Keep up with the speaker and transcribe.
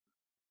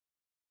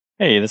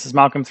Hey, this is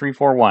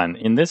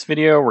Malcolm341. In this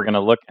video, we're going to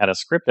look at a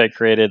script I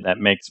created that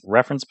makes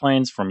reference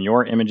planes from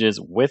your images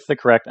with the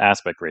correct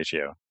aspect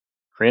ratio.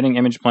 Creating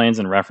image planes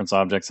and reference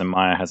objects in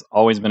Maya has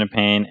always been a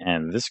pain,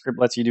 and this script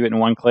lets you do it in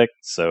one click,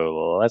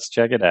 so let's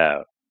check it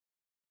out.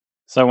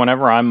 So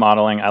whenever I'm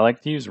modeling, I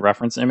like to use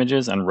reference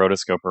images and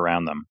rotoscope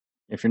around them.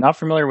 If you're not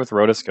familiar with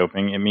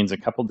rotoscoping, it means a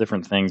couple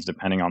different things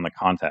depending on the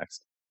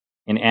context.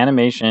 In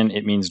animation,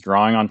 it means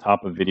drawing on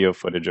top of video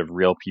footage of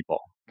real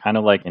people, kind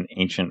of like an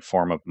ancient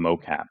form of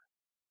mocap.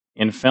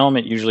 In film,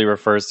 it usually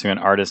refers to an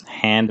artist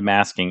hand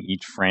masking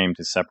each frame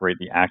to separate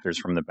the actors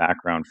from the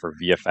background for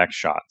VFX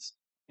shots.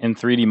 In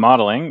 3D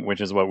modeling, which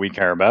is what we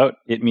care about,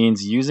 it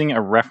means using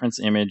a reference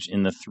image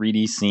in the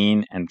 3D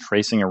scene and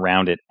tracing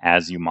around it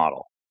as you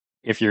model.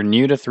 If you're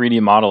new to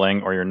 3D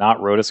modeling or you're not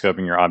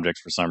rotoscoping your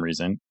objects for some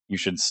reason, you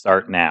should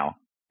start now.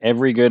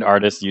 Every good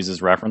artist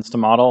uses reference to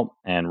model,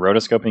 and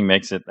rotoscoping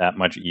makes it that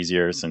much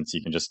easier since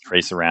you can just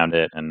trace around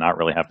it and not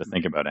really have to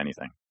think about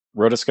anything.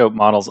 Rotoscope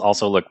models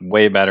also look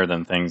way better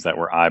than things that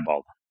were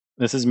eyeballed.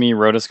 This is me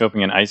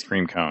rotoscoping an ice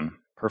cream cone.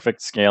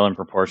 Perfect scale and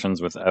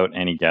proportions without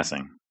any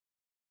guessing.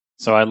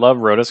 So I love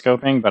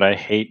rotoscoping, but I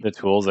hate the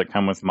tools that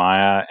come with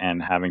Maya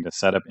and having to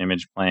set up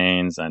image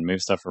planes and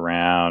move stuff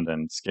around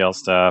and scale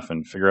stuff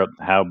and figure out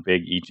how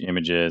big each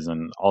image is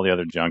and all the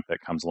other junk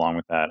that comes along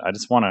with that. I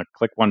just want to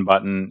click one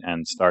button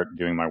and start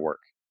doing my work.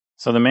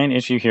 So the main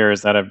issue here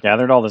is that I've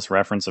gathered all this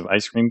reference of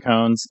ice cream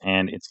cones,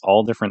 and it's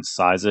all different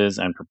sizes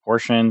and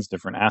proportions,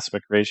 different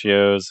aspect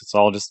ratios. It's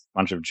all just a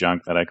bunch of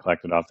junk that I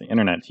collected off the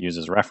internet to use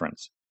as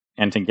reference.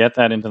 And to get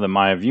that into the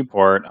Maya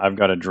viewport, I've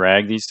got to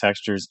drag these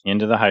textures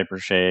into the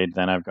hypershade.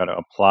 Then I've got to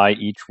apply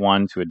each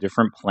one to a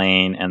different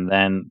plane. And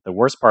then the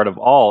worst part of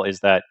all is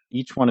that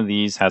each one of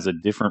these has a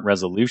different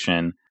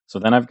resolution. So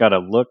then I've got to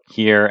look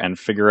here and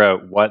figure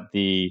out what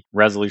the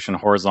resolution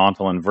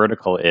horizontal and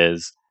vertical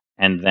is,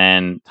 and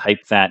then type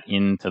that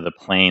into the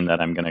plane that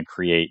I'm going to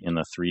create in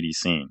the 3D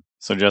scene.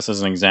 So just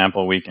as an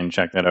example, we can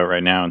check that out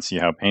right now and see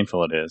how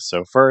painful it is.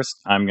 So first,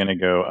 I'm going to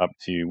go up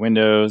to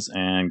Windows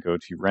and go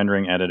to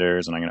Rendering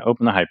Editors, and I'm going to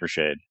open the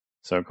Hypershade.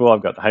 So cool,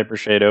 I've got the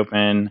Hypershade open,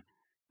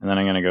 and then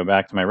I'm going to go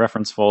back to my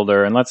reference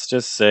folder, and let's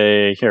just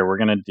say, here, we're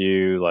going to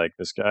do like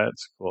this guy.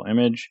 It's a cool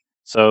image.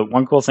 So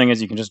one cool thing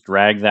is you can just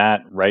drag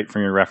that right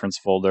from your reference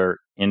folder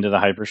into the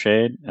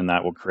Hypershade, and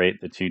that will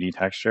create the 2D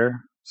texture.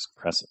 Just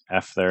press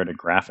F there to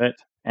graph it.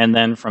 And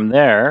then from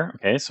there,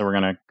 okay, so we're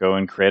going to go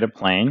and create a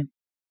plane.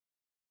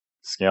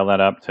 Scale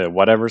that up to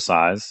whatever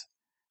size.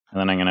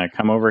 And then I'm going to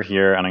come over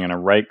here and I'm going to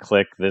right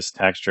click this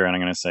texture and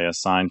I'm going to say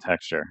assign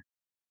texture.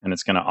 And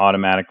it's going to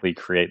automatically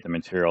create the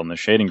material in the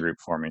shading group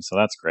for me. So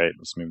that's great.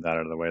 Let's move that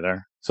out of the way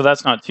there. So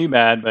that's not too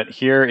bad, but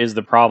here is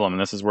the problem.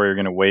 And this is where you're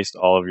going to waste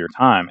all of your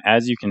time.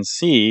 As you can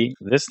see,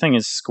 this thing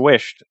is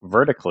squished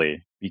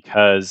vertically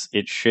because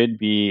it should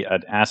be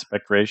an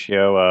aspect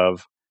ratio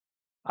of,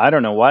 I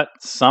don't know what,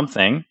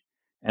 something.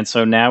 And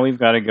so now we've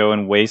got to go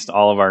and waste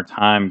all of our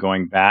time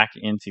going back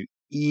into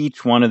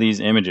each one of these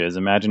images.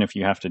 Imagine if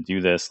you have to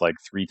do this like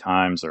 3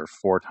 times or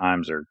 4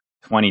 times or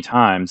 20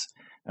 times,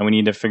 and we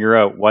need to figure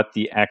out what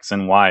the X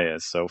and Y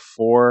is. So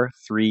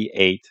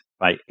 438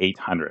 by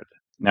 800.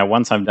 Now,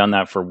 once I've done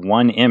that for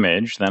one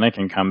image, then I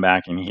can come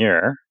back in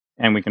here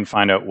and we can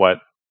find out what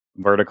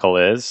vertical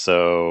is.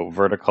 So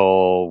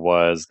vertical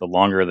was the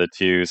longer of the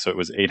two, so it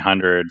was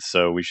 800.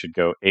 So we should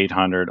go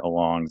 800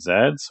 along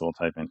Z. So we'll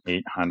type in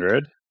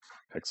 800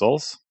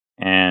 pixels.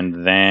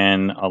 And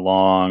then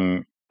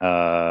along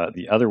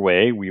the other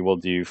way, we will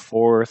do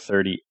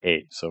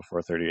 438. So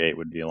 438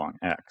 would be along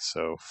X.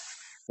 So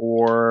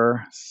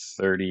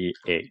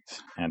 438,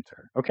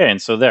 enter. Okay,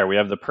 and so there we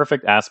have the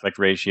perfect aspect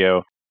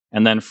ratio.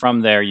 And then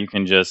from there, you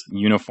can just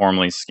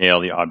uniformly scale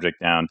the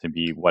object down to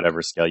be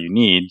whatever scale you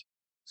need.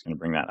 Just going to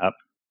bring that up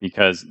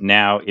because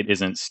now it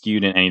isn't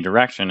skewed in any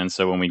direction. And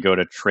so when we go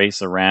to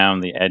trace around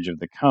the edge of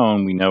the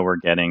cone, we know we're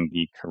getting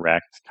the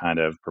correct kind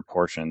of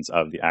proportions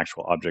of the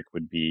actual object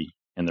would be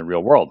in the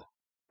real world.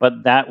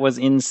 But that was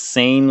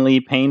insanely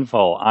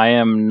painful. I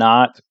am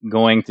not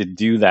going to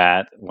do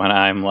that when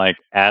I'm like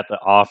at the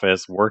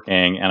office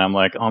working and I'm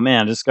like, oh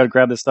man, I just got to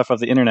grab this stuff off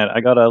the internet. I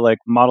got to like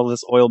model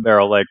this oil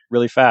barrel like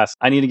really fast.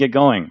 I need to get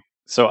going.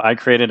 So I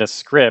created a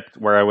script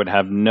where I would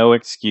have no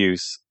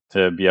excuse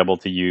to be able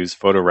to use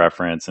photo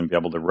reference and be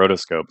able to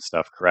rotoscope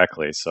stuff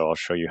correctly. So I'll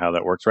show you how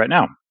that works right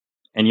now.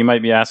 And you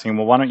might be asking,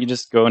 well, why don't you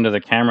just go into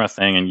the camera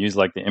thing and use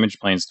like the image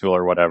planes tool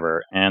or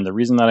whatever? And the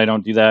reason that I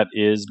don't do that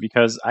is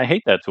because I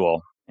hate that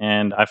tool.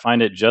 And I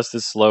find it just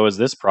as slow as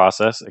this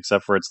process,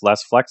 except for it's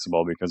less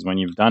flexible because when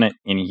you've done it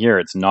in here,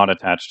 it's not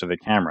attached to the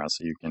camera.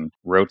 So you can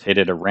rotate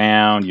it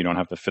around. You don't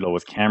have to fiddle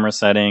with camera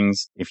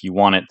settings. If you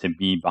want it to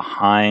be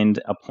behind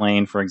a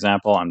plane, for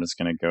example, I'm just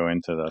going to go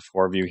into the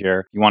foreview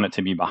here. You want it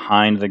to be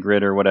behind the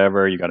grid or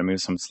whatever, you got to move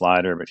some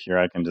slider, but here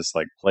I can just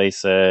like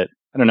place it.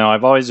 I don't know.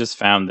 I've always just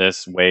found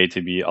this way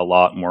to be a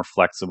lot more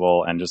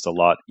flexible and just a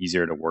lot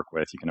easier to work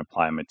with. You can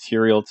apply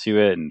material to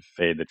it and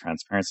fade the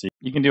transparency.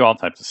 You can do all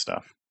types of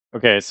stuff.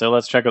 Okay, so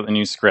let's check out the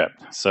new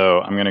script. So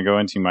I'm going to go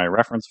into my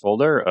reference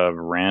folder of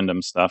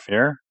random stuff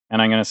here.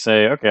 And I'm going to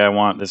say, okay, I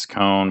want this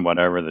cone,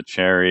 whatever, the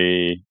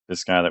cherry,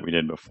 this guy that we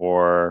did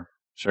before.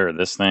 Sure,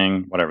 this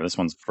thing, whatever. This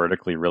one's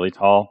vertically really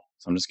tall.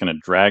 So I'm just going to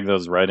drag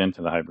those right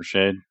into the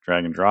hypershade,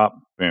 drag and drop.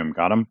 Boom,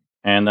 got them.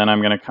 And then I'm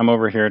going to come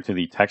over here to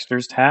the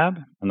Textures tab,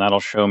 and that'll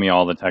show me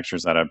all the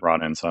textures that I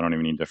brought in, so I don't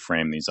even need to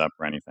frame these up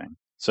or anything.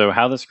 So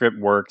how the script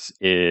works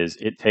is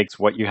it takes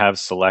what you have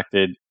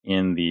selected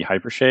in the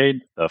hypershade,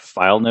 the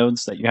file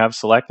nodes that you have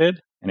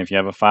selected, and if you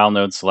have a file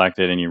node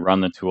selected and you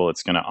run the tool,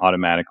 it's going to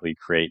automatically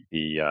create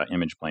the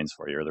image planes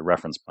for you, or the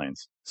reference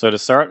planes. So to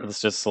start, let's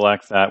just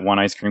select that one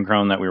ice cream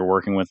cone that we were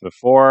working with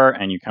before,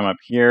 and you come up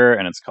here,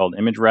 and it's called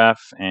Image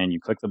Ref, and you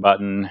click the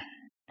button,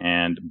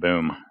 and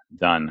boom,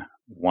 done.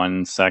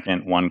 1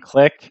 second, 1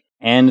 click,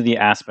 and the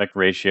aspect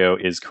ratio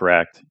is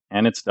correct,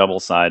 and it's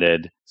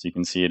double-sided, so you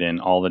can see it in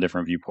all the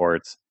different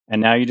viewports.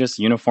 And now you just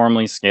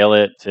uniformly scale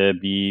it to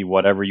be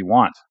whatever you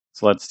want.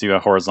 So let's do a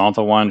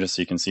horizontal one just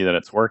so you can see that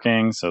it's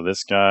working. So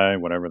this guy,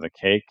 whatever, the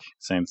cake,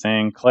 same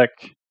thing, click,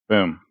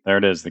 boom, there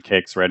it is. The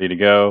cake's ready to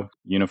go.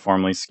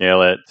 Uniformly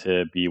scale it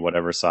to be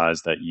whatever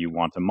size that you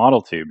want to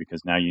model to,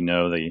 because now you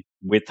know the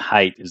width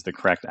height is the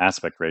correct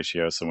aspect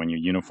ratio. So when you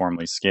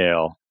uniformly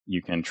scale,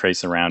 you can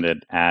trace around it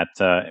at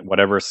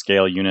whatever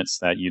scale units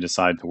that you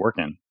decide to work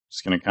in.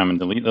 Just going to come and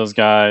delete those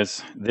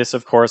guys. This,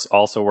 of course,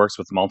 also works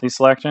with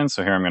multi-selection.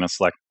 So here I'm going to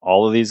select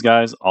all of these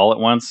guys all at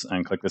once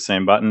and click the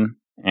same button.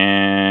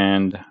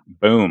 And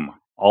boom,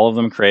 all of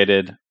them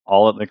created,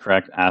 all at the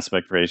correct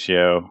aspect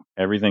ratio.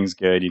 Everything's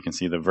good. You can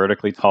see the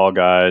vertically tall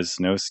guys,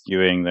 no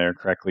skewing, they're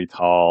correctly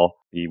tall.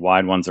 The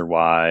wide ones are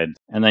wide.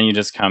 And then you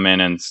just come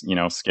in and,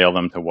 scale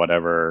them to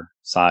whatever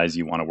size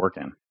you want to work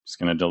in. Just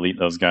going to delete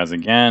those guys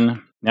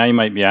again. Now you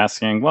might be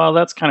asking, well,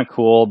 that's kind of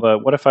cool, but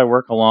what if I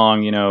work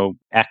along,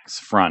 X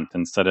front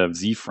instead of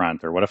Z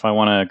front? Or what if I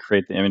want to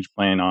create the image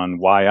plane on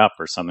Y up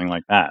or something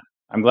like that?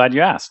 I'm glad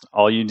you asked.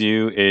 All you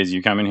do is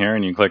you come in here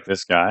and you click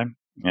this guy.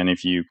 And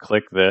if you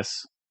click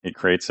this, it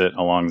creates it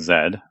along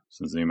Z.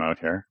 So zoom out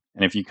here.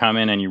 And if you come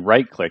in and you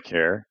right click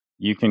here,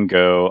 you can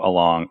go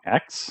along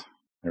X.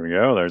 There we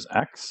go. There's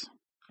X.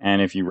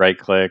 And if you right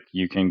click,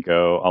 you can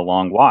go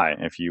along Y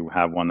if you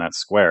have one that's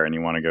square and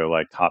you want to go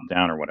like top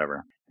down or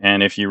whatever.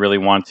 And if you really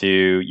want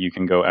to, you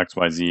can go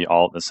XYZ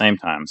all at the same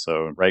time.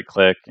 So right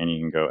click and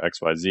you can go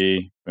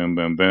XYZ, boom,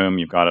 boom, boom.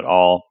 You've got it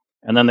all.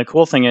 And then the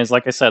cool thing is,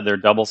 like I said, they're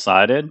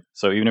double-sided.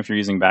 So even if you're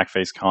using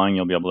backface culling,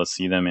 you'll be able to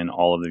see them in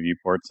all of the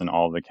viewports and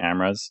all of the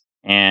cameras.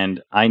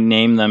 And I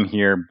name them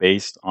here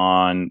based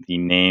on the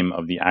name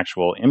of the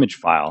actual image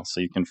file. So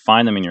you can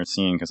find them in your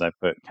scene because I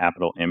put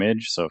capital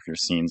image. So if your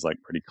scene's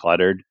like pretty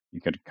cluttered, you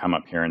could come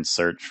up here and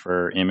search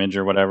for image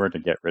or whatever to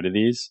get rid of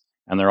these.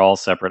 And they're all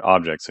separate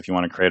objects. If you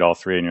want to create all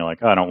three and you're like,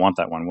 oh, I don't want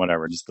that one,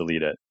 whatever, just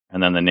delete it.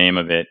 And then the name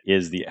of it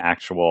is the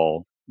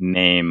actual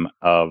name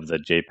of the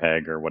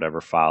JPEG or whatever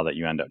file that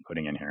you end up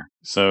putting in here.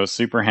 So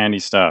super handy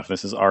stuff.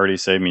 This has already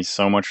saved me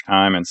so much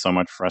time and so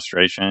much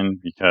frustration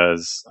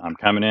because I'm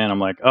coming in, I'm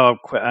like, oh,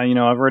 I've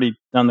already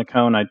done the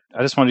cone. I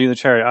just want to do the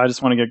cherry. I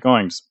just want to get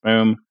going. Just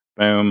boom,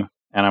 boom,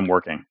 and I'm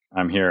working.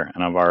 I'm here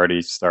and I've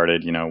already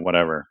started,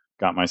 whatever.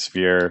 Got my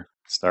sphere,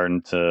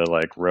 starting to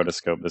like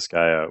rotoscope this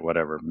guy out,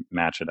 whatever,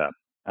 match it up.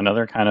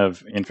 Another kind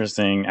of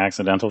interesting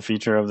accidental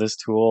feature of this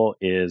tool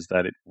is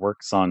that it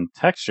works on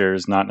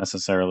textures, not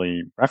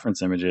necessarily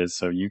reference images.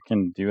 So you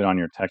can do it on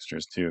your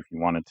textures too if you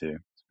wanted to. So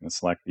I'm going to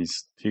select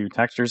these two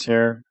textures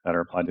here that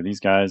are applied to these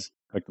guys,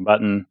 click the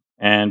button,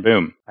 and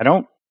boom. I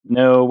don't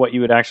know what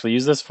you would actually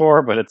use this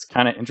for, but it's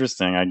kind of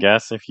interesting, I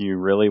guess, if you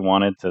really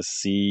wanted to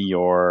see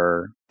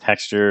your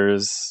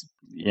textures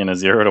in a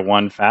 0 to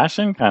 1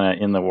 fashion, kind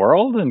of in the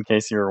world, in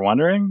case you were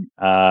wondering.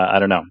 I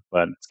don't know,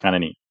 but it's kind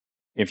of neat.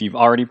 If you've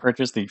already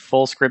purchased the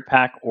full script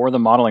pack or the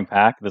modeling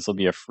pack, this will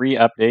be a free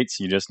update,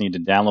 so you just need to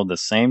download the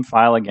same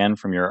file again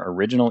from your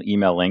original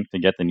email link to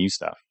get the new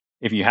stuff.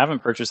 If you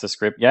haven't purchased the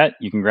script yet,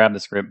 you can grab the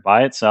script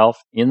by itself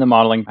in the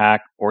modeling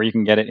pack, or you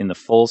can get it in the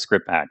full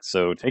script pack,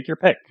 so take your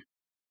pick.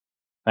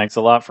 Thanks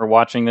a lot for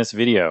watching this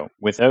video.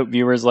 Without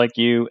viewers like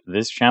you,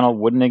 this channel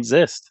wouldn't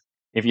exist.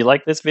 If you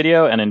like this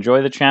video and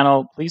enjoy the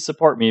channel, please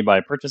support me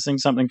by purchasing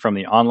something from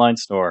the online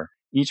store.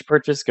 Each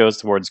purchase goes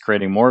towards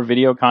creating more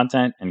video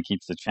content and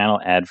keeps the channel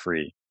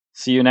ad-free.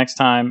 See you next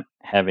time.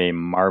 Have a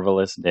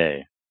marvelous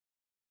day.